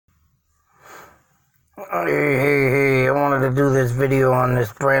Hey, I wanted to do this video on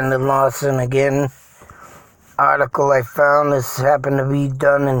this Brandon Lawson again article I found. This happened to be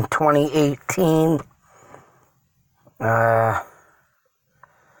done in 2018. Now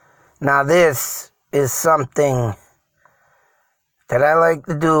this is something that I like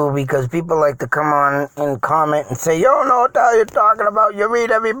to do because people like to come on and comment and say, you don't know what the hell you're talking about. You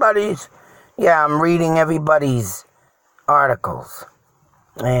read everybody's. Yeah, I'm reading everybody's articles.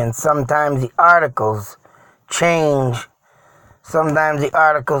 And sometimes the articles change. Sometimes the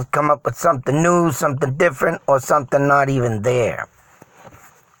articles come up with something new, something different, or something not even there.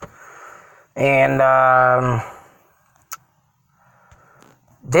 And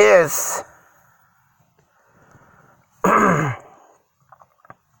this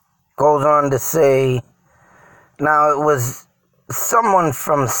goes on to say, now it was someone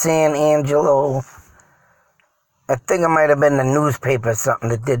from San Angelo. I think it might have been the newspaper or something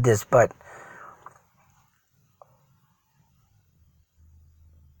that did this, but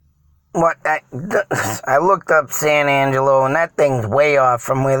I looked up San Angelo, and that thing's way off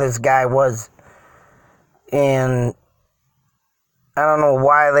from where this guy was. And I don't know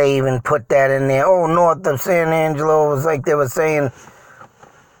why they even put that in there. Oh, north of San Angelo. It was like they were saying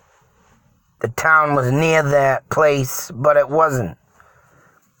the town was near that place, but it wasn't.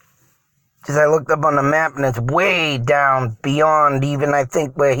 Because I looked up on the map, and it's way down beyond even, I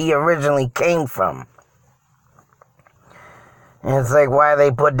think, where he originally came from. And it's like, why they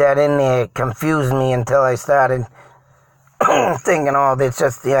put that in there, it confused me until I started thinking, oh, it's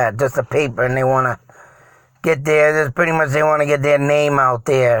just a paper, and they want to get there. That's pretty much, they want to get their name out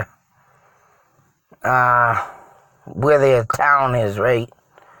there, where their town is, right?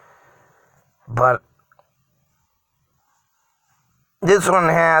 But this one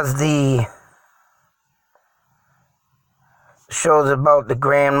has shows about the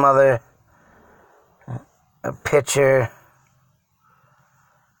grandmother, a picture.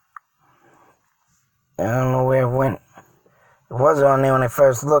 I don't know where it went. It was on there when I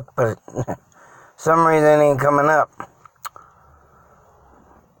first looked, but some reason it ain't coming up.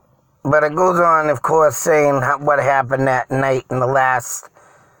 But it goes on, of course, saying what happened that night in the last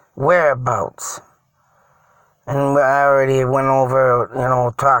whereabouts. And I already went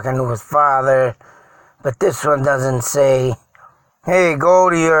over, talking to his father. But this one doesn't say, hey, go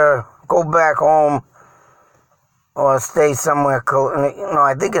back home or stay somewhere cool.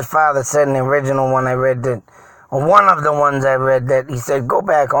 I think his father said in the original one I read that, or one of the ones I read, that he said, go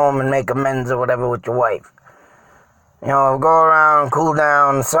back home and make amends or whatever with your wife. Go around, cool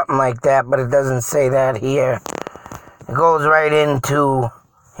down, something like that, but it doesn't say that here. It goes right into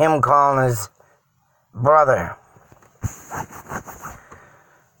him calling his brother.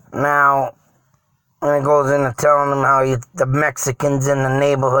 Now, and it goes into telling him how the Mexicans in the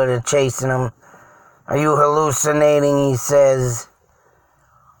neighborhood are chasing him. Are you hallucinating, he says.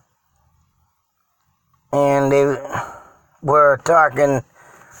 And they were talking,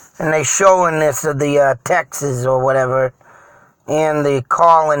 and they showing this of the texts or whatever, and the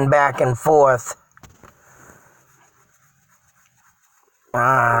calling back and forth.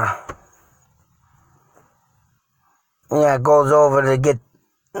 It goes over to get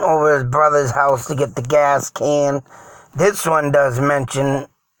over his brother's house to get the gas can. This one does mention,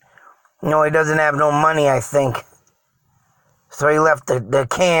 he doesn't have no money, I think. So he left the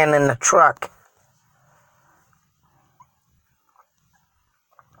can in the truck.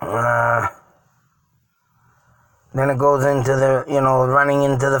 Then it goes into running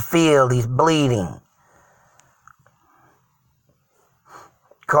into the field. He's bleeding.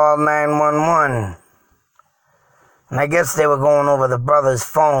 Called 911. And I guess they were going over the brother's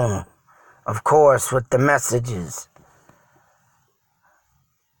phone, of course, with the messages.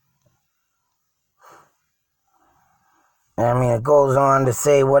 It goes on to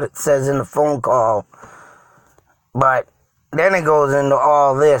say what it says in the phone call. But then it goes into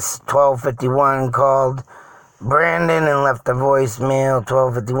all this. 12:51 called Brandon and left a voicemail.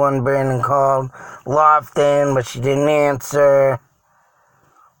 12:51 Brandon called Lofton, but she didn't answer.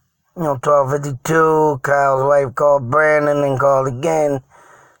 12:52 Kyle's wife called Brandon and called again.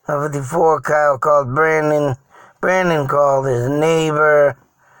 12:54 Kyle called Brandon. Brandon called his neighbor.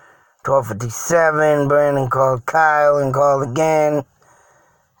 12:57 Brandon called Kyle and called again.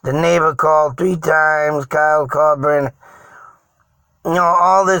 The neighbor called 3 times. Kyle called Brandon.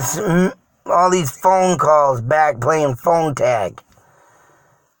 All these phone calls back, playing phone tag.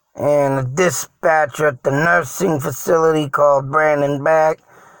 And the dispatcher at the nursing facility called Brandon back,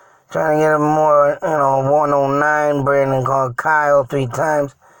 trying to get him more, 109. Brandon called Kyle 3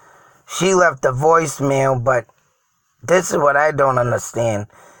 times. She left a voicemail, but this is what I don't understand.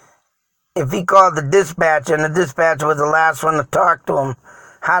 if he called the dispatcher and the dispatcher was the last one to talk to him,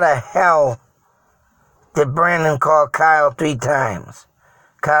 how the hell did Brandon call Kyle 3 times?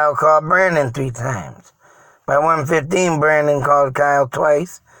 Kyle called Brandon 3 times. By 1:15, Brandon called Kyle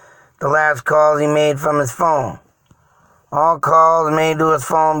twice. The last calls he made from his phone. All calls made to his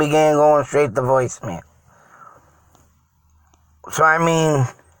phone began going straight to voicemail. So I mean,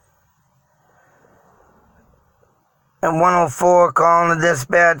 at 104 calling the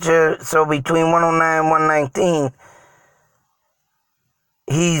dispatcher, so between 109 and 119,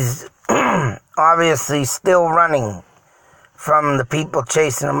 he's obviously still running from the people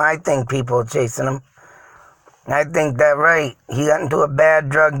chasing him. I think people are chasing him. I think that right. He got into a bad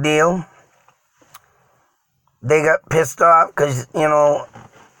drug deal. They got pissed off because, you know,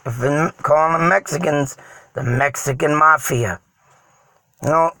 if they're calling them Mexicans, the Mexican mafia. You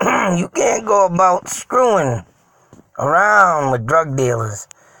know, you can't go about screwing around with drug dealers.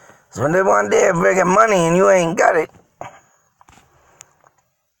 So when they want their friggin' money and you ain't got it.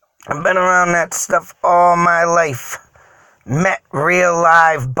 I've been around that stuff all my life. Met real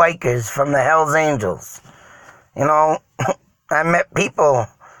live bikers from the Hells Angels. You know, I met people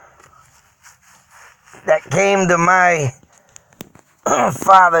that came to my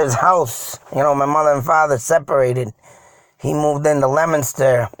father's house. You know, my mother and father separated. He moved into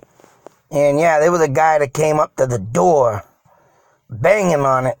Leominster. And yeah, there was a guy that came up to the door, banging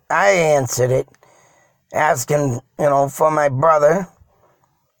on it. I answered it, asking, you know, for my brother.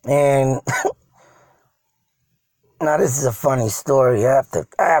 And now this is a funny story. I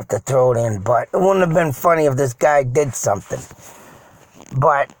have to throw it in, but it wouldn't have been funny if this guy did something.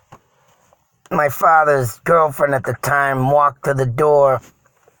 But my father's girlfriend at the time walked to the door,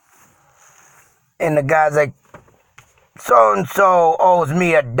 and the guy's like, "So-and-so owes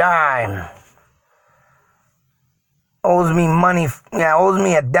me a dime. Owes me money. Yeah, owes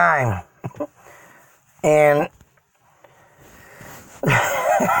me a dime." And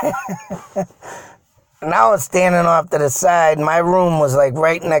and I was standing off to the side. My room was like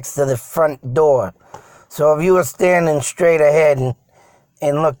right next to the front door. So if you were standing straight ahead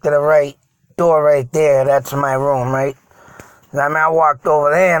and looked to the right, door right there, that's my room, right? I mean, I walked over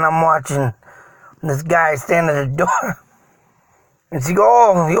there and I'm watching this guy stand at the door. And she go,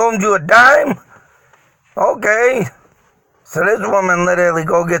 "Oh, he owed you a dime? Okay." So this woman literally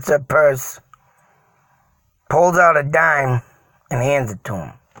go gets her purse, pulls out a dime, and hands it to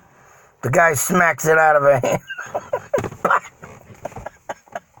him. The guy smacks it out of her hand.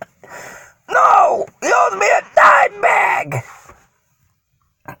 "No, he owes me a dime bag."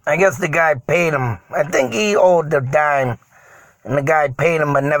 I guess the guy paid him. I think he owed the dime, and the guy paid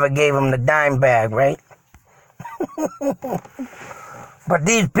him but never gave him the dime bag, right? But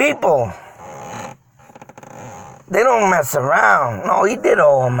these people, they don't mess around. No, he did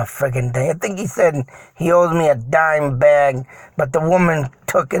owe him a friggin' thing. I think he said he owes me a dime bag, but the woman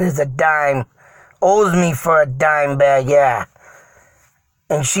took it as a dime. Owes me for a dime bag, yeah.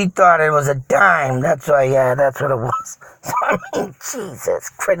 And she thought it was a dime. That's why, yeah, that's what it was. So, I mean, Jesus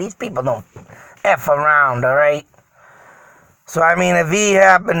Christ, these people don't F around, all right? So, I mean, if he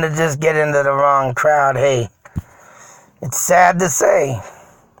happened to just get into the wrong crowd, hey, it's sad to say.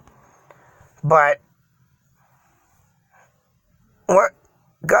 But what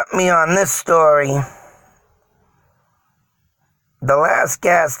got me on this story, the last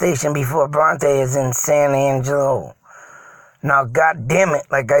gas station before Bronte is in San Angelo. Now, God damn it,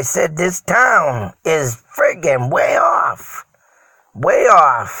 like I said, this town is friggin' way off. Way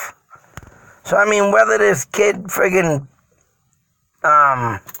off. So, I mean, whether this kid friggin',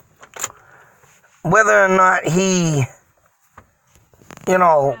 whether or not he, you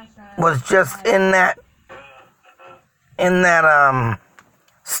know, was just in that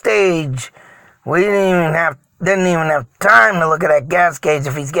stage, we didn't even have time to look at that gas gauge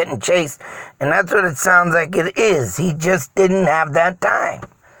if he's getting chased. And that's what it sounds like it is. He just didn't have that time.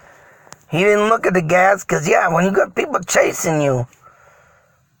 He didn't look at the gas because, yeah, when you got people chasing you,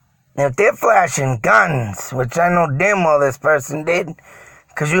 if they're flashing guns, which I know damn well this person did,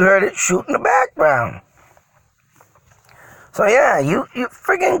 because you heard it shoot in the background. So, yeah, you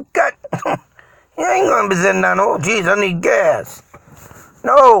friggin' got... You ain't gonna be sitting down, "Oh, geez, I need gas."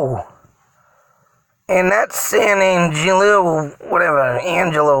 No. And that's San Angelo, whatever,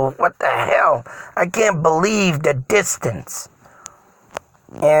 Angelo, what the hell? I can't believe the distance.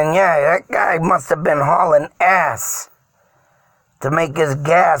 And yeah, that guy must have been hauling ass to make his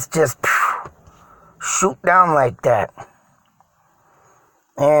gas just shoot down like that.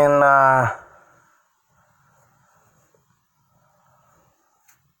 And,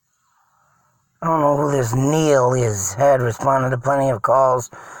 I don't know who this Neil is. Had responded to plenty of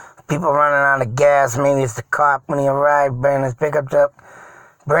calls. people running out of gas. Maybe it's the cop when he arrived, Brandon's pickup truck.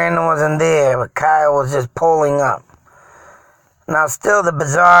 Brandon wasn't there, but Kyle was just pulling up. Now, still the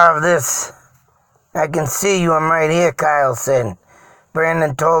bizarre of this, I can see you, I'm right here, Kyle said.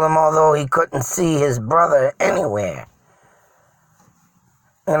 Brandon told him although he couldn't see his brother anywhere.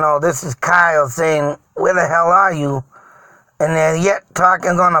 You know, this is Kyle saying, where the hell are you? And they're yet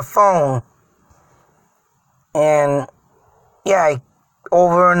talking on the phone. And, yeah,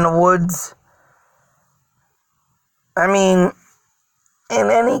 over in the woods. I mean, in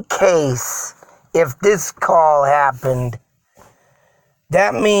any case, if this call happened,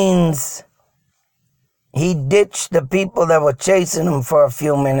 that means he ditched the people that were chasing him for a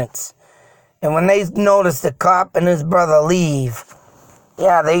few minutes. And when they noticed the cop and his brother leave,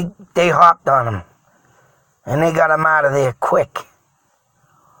 yeah, they hopped on him. And they got him out of there quick.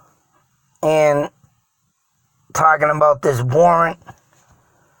 And talking about this warrant.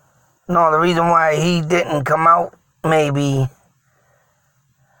 No, the reason why he didn't come out, maybe.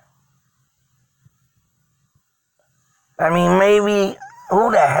 I mean, maybe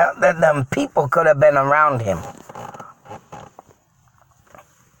who the hell, that them people could have been around him.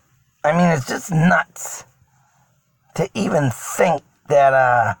 I mean, it's just nuts to even think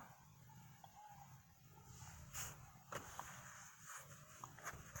that,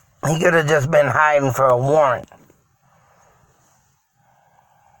 he could have just been hiding for a warrant.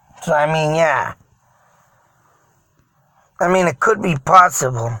 So, I mean, yeah. I mean, it could be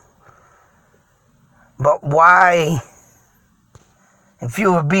possible. But why, if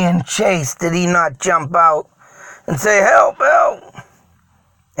you were being chased, did he not jump out and say, help, help?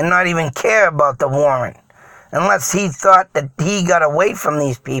 And not even care about the warrant. Unless he thought that he got away from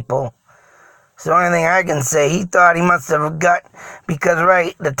these people. It's the only thing I can say. He thought he must have got, because,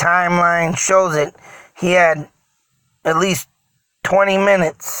 right, the timeline shows it. He had at least 20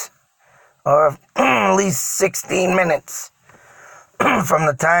 minutes, or at least 16 minutes, from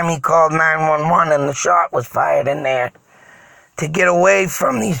the time he called 911 and the shot was fired in there, to get away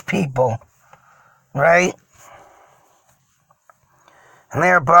from these people, right? And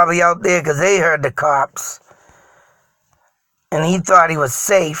they were probably out there because they heard the cops, and he thought he was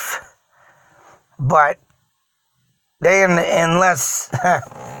safe. But they, unless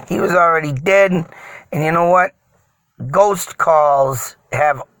he was already dead, and you know what? Ghost calls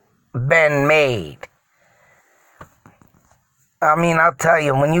have been made. I mean, I'll tell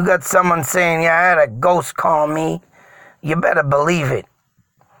you, when you got someone saying, yeah, I had a ghost call me, you better believe it.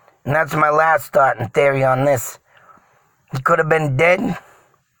 And that's my last thought and theory on this. He could have been dead,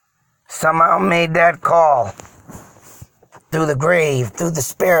 somehow made that call through the grave, through the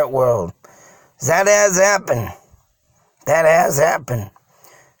spirit world. That has happened. That has happened.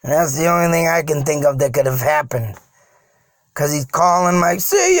 And that's the only thing I can think of that could have happened. Because he's calling like,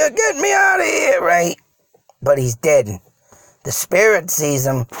 see ya, get me out of here, right? But he's dead. The spirit sees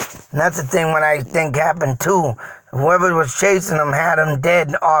him. And that's the thing what I think happened too. Whoever was chasing him had him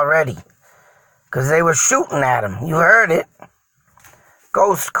dead already. Because they were shooting at him. You heard it.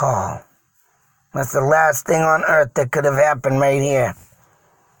 Ghost call. That's the last thing on earth that could have happened right here.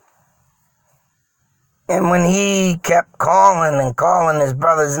 And when he kept calling and calling his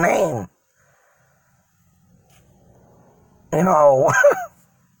brother's name, you know,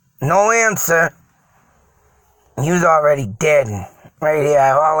 no answer. He was already dead. Right here, I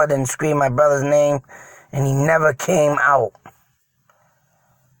hollered and screamed my brother's name, and he never came out.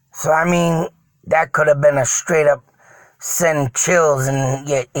 So, I mean, that could have been a straight up send chills and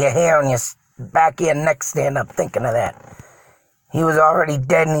your hair on your back of your neck stand up thinking of that. He was already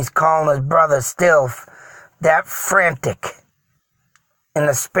dead and he's calling his brother still. That frantic. In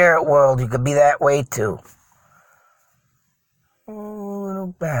the spirit world, you could be that way too. Oh,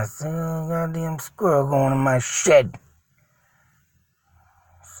 little bastard. Goddamn squirrel going in my shed.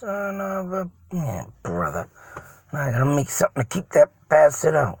 Son of a... Yeah, brother. Now I gotta make something to keep that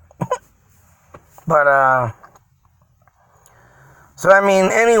bastard out. But, so, I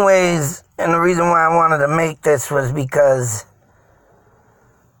mean, anyways, and the reason why I wanted to make this was because...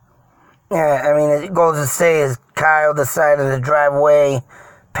 Yeah, I mean, it goes to say is Kyle decided to drive away,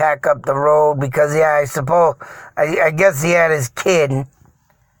 pack up the road, because, yeah, I suppose, I guess he had his kid,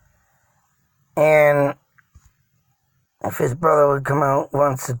 and if his brother would come out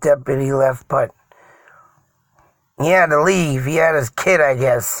once the deputy left, but he had to leave. He had his kid, I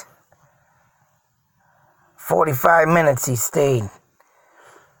guess. 45 minutes he stayed.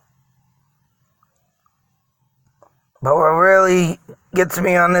 But what really gets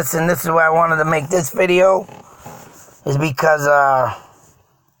me on this, and this is why I wanted to make this video, is because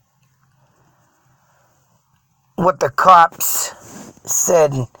what the cops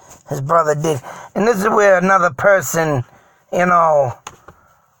said his brother did. And this is where another person, you know,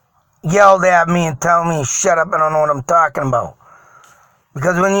 yelled at me and told me, shut up, I don't know what I'm talking about.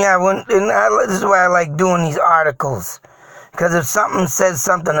 Because this is why I like doing these articles. Because if something says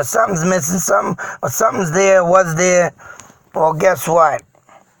something, or something's missing something, or something's there, was there, well, guess what?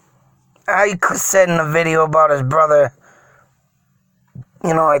 I said in a video about his brother,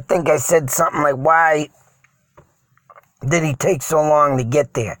 you know, I think I said something like, why did he take so long to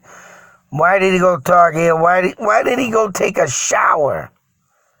get there? Why did he go talk here? Why did he go take a shower?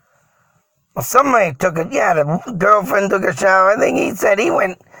 Well, somebody took it. Yeah, the girlfriend took a shower. I think he said he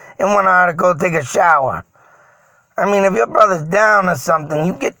went in one article to take a shower. I mean, if your brother's down or something,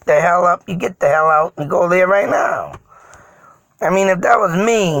 you get the hell up, you get the hell out, and go there right now. I mean, if that was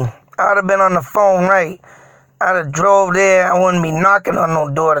me, I would have been on the phone, right? I'd have drove there. I wouldn't be knocking on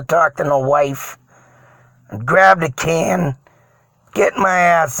no door to talk to no wife. I'd grab the can, get my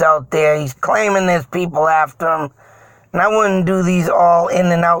ass out there. He's claiming there's people after him. And I wouldn't do these all in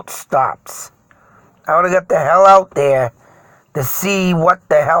and out stops. I would have got the hell out there to see what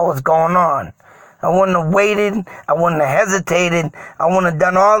the hell was going on. I wouldn't have waited. I wouldn't have hesitated. I wouldn't have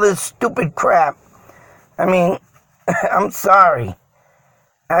done all this stupid crap. I mean, I'm sorry.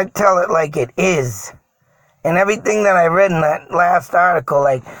 I tell it like it is. And everything that I read in that last article,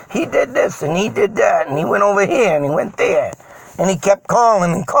 like, he did this and he did that and he went over here and he went there. And he kept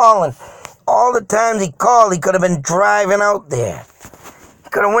calling and calling. All the times he called, he could have been driving out there. He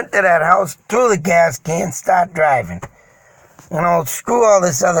could have went to that house, threw the gas can, start driving. You know, screw all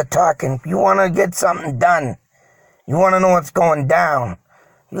this other talking. If you want to get something done, you want to know what's going down,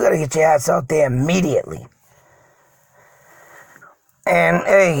 you got to get your ass out there immediately. And,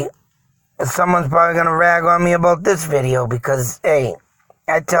 hey, someone's probably going to rag on me about this video because, hey,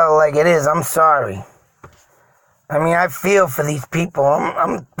 I tell it like it is. I'm sorry. I mean, I feel for these people.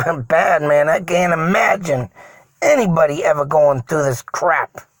 I'm bad, man. I can't imagine anybody ever going through this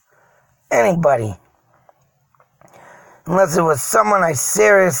crap. Anybody. Unless it was someone I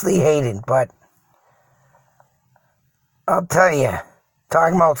seriously hated. But I'll tell you,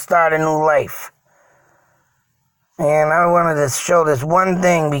 talking about start a new life. And I wanted to show this one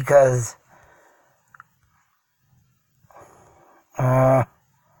thing because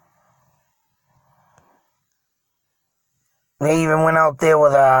they even went out there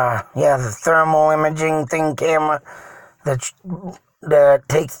with the thermal imaging thing camera that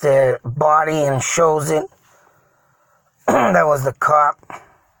takes the body and shows it. That was the cop.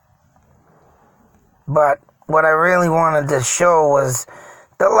 But what I really wanted to show was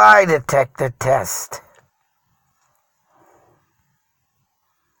the lie detector test.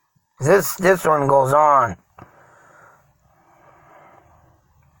 This one goes on.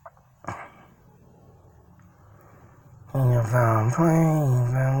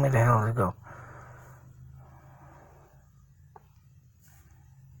 Where the hell did it go?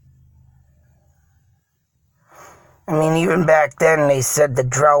 I mean, even back then they said the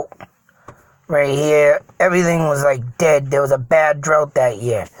drought right here, everything was like dead. There was a bad drought that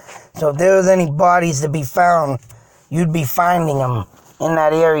year. So if there was any bodies to be found, you'd be finding them in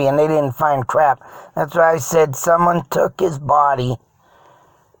that area, and they didn't find crap. That's why I said someone took his body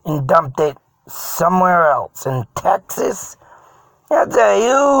and dumped it somewhere else. In Texas, that's a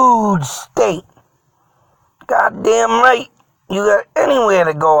huge state. Goddamn right. You got anywhere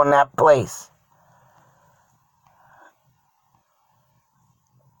to go in that place.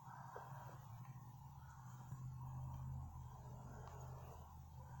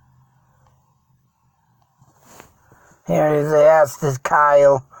 Here it is. They asked this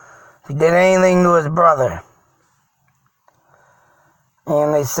Kyle if he did anything to his brother.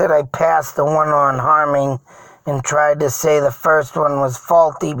 And they said I passed the one on harming and tried to say the first one was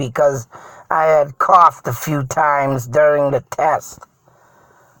faulty because I had coughed a few times during the test.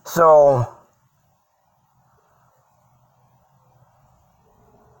 So,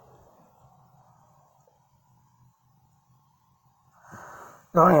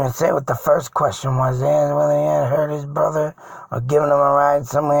 don't even say what the first question was. Whether he had hurt his brother or given him a ride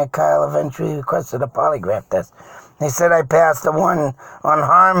somewhere. Kyle eventually requested a polygraph test. They said I passed the one on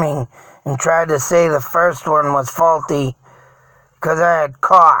harming and tried to say the first one was faulty because I had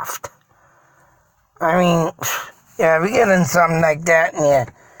coughed. I mean, yeah, if you're getting something like that and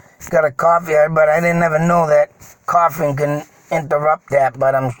you got a cough, yeah, but I didn't ever know that coughing can interrupt that,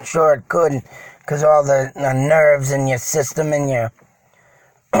 but I'm sure it could because all the nerves in your system and your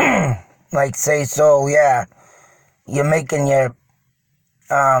like say so, yeah, you're making your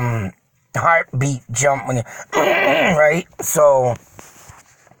heartbeat jump when you right. So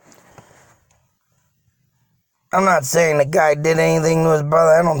I'm not saying the guy did anything to his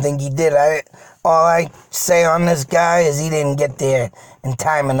brother. I don't think he did. All I say on this guy is he didn't get there in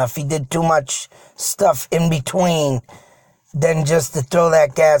time enough. He did too much stuff in between than just to throw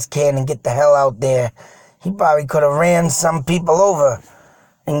that gas can and get the hell out there. He probably could have ran some people over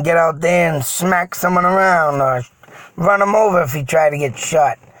and get out there and smack someone around or run him over if he tried to get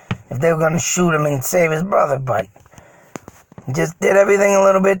shot. If they were going to shoot him and save his brother, but he just did everything a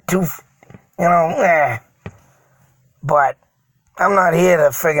little bit too, But I'm not here to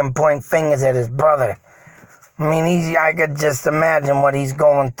friggin' point fingers at his brother. I mean, I could just imagine what he's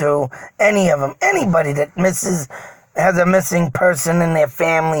going through. Any of them, anybody that has a missing person in their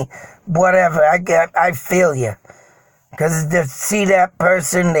family, whatever, I feel you. Because to see that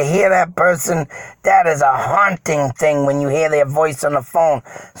person, to hear that person, that is a haunting thing when you hear their voice on the phone.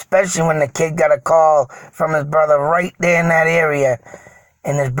 Especially when the kid got a call from his brother right there in that area,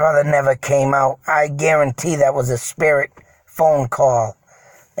 and his brother never came out. I guarantee that was a spirit phone call.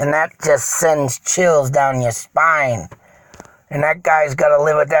 And that just sends chills down your spine. And that guy's got to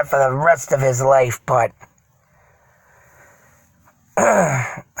live with that for the rest of his life, but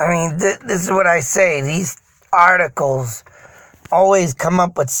I mean, this is what I say. These articles always come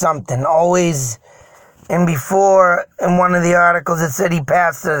up with something. Always. And before, in one of the articles, it said he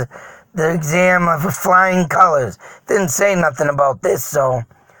passed the exam of flying colors. Didn't say nothing about this, so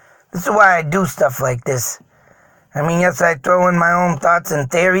this is why I do stuff like this. I mean, yes, I throw in my own thoughts and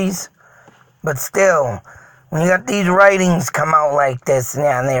theories, but still, when you got these writings come out like this,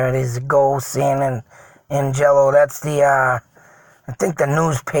 yeah, there it is, Go, San, and Jello. That's the, I think the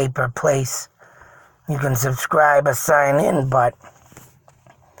newspaper place. You can subscribe or sign in, but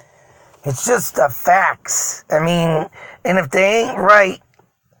it's just the facts. I mean, and if they ain't right,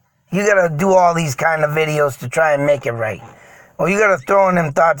 you gotta do all these kind of videos to try and make it right. Or you gotta throw in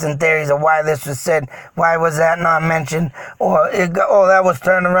them thoughts and theories of why this was said, why was that not mentioned, or that was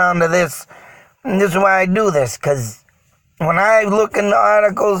turned around to this. And this is why I do this, because when I look in the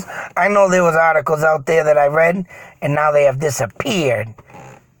articles, I know there was articles out there that I read, and now they have disappeared.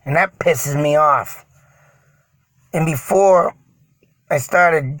 And that pisses me off. And before, I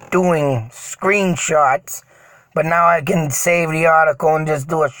started doing screenshots, but now I can save the article and just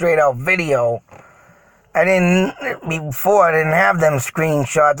do a straight out video. Before I didn't have them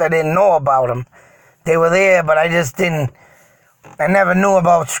screenshots. I didn't know about them. They were there, but I never knew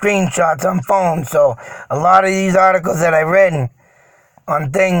about screenshots on phones. So a lot of these articles that I read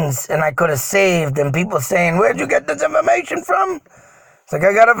on things and I could have saved, and people saying, where'd you get this information from? It's like,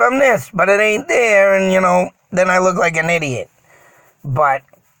 I got it from this, but it ain't there, and then I look like an idiot. But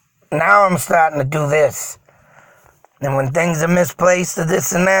now I'm starting to do this. And when things are misplaced or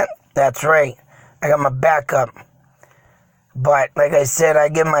this and that, that's right. I got my backup. But like I said, I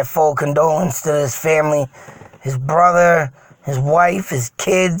give my full condolence to this family, his brother, his wife, his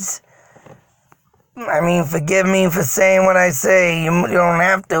kids. I mean, forgive me for saying what I say. You don't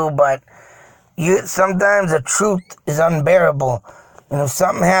have to, but sometimes the truth is unbearable. And if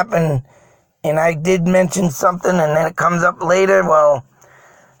something happened and I did mention something and then it comes up later, well,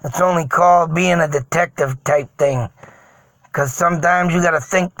 it's only called being a detective type thing. Because sometimes you got to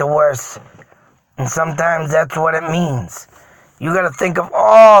think the worst. And sometimes that's what it means. You got to think of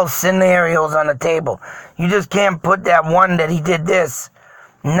all scenarios on the table. You just can't put that one that he did this,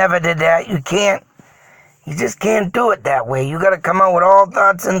 never did that. You just can't do it that way. You got to come out with all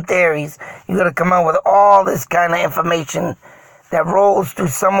thoughts and theories. You got to come out with all this kind of information that rolls through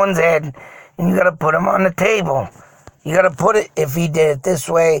someone's head, and you got to put them on the table. You got to put it, if he did it this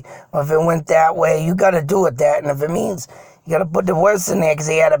way, or if it went that way, you got to do it that. And if it means you got to put the worst in there because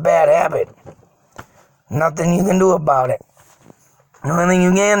he had a bad habit, nothing you can do about it. The only thing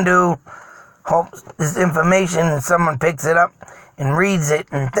you can do, hope this information and someone picks it up and reads it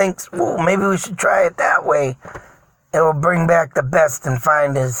and thinks, well, maybe we should try it that way. It will bring back the best and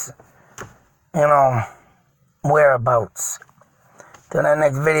find his, whereabouts. Till that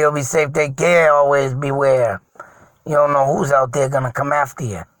next video, be safe, take care, always beware. You don't know who's out there gonna come after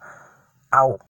you. Out.